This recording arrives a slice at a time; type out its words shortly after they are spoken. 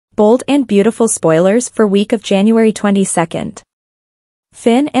Bold and beautiful spoilers for week of January 22nd.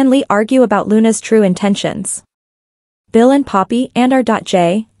 Finn and Lee argue about Luna's true intentions. Bill and Poppy and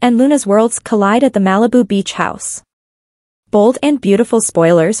R.J. and Luna's worlds collide at the Malibu beach house. Bold and beautiful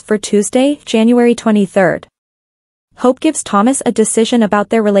spoilers for Tuesday, January 23rd. Hope gives Thomas a decision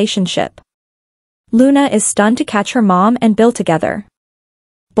about their relationship. Luna is stunned to catch her mom and Bill together.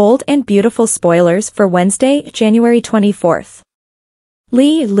 Bold and beautiful spoilers for Wednesday, January 24th.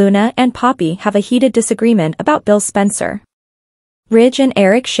 Lee, Luna, and Poppy have a heated disagreement about Bill Spencer. Ridge and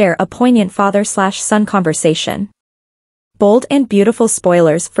Eric share a poignant father-slash-son conversation. Bold and beautiful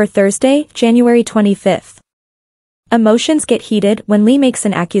spoilers for Thursday, January 25th. Emotions get heated when Lee makes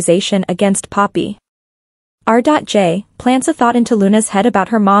an accusation against Poppy. R.J. plants a thought into Luna's head about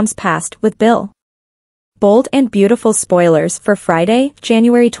her mom's past with Bill. Bold and beautiful spoilers for Friday,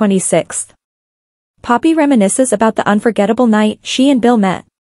 January 26th. Poppy reminisces about the unforgettable night she and Bill met.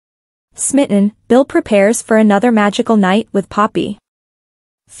 Smitten, Bill prepares for another magical night with Poppy.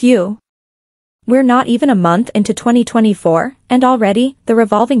 Phew. We're not even a month into 2024, and already, the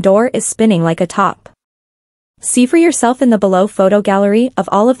revolving door is spinning like a top. See for yourself in the below photo gallery of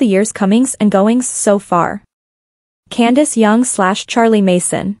all of the year's comings and goings so far. Candace Young/Charlie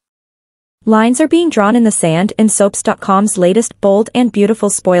Mason. Lines are being drawn in the sand in Soaps.com's latest bold and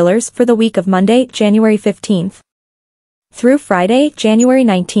beautiful spoilers for the week of Monday, January 15th. Through Friday, January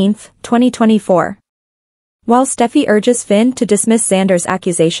 19th, 2024. While Steffi urges Finn to dismiss Xander's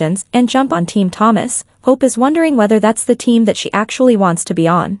accusations and jump on Team Thomas, Hope is wondering whether that's the team that she actually wants to be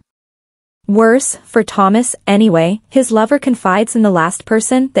on. Worse, for Thomas, anyway, his lover confides in the last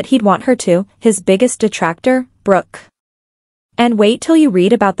person that he'd want her to, his biggest detractor, Brooke. And wait till you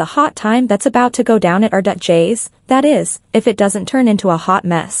read about the hot time that's about to go down at R.J's, that is, if it doesn't turn into a hot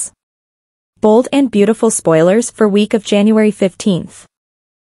mess. Bold and beautiful spoilers for week of January 15th.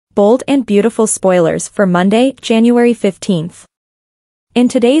 Bold and beautiful spoilers for Monday, January 15th. In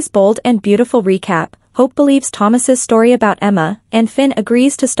today's bold and beautiful recap, Hope believes Thomas's story about Emma, and Finn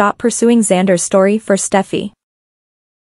agrees to stop pursuing Xander's story for Steffi.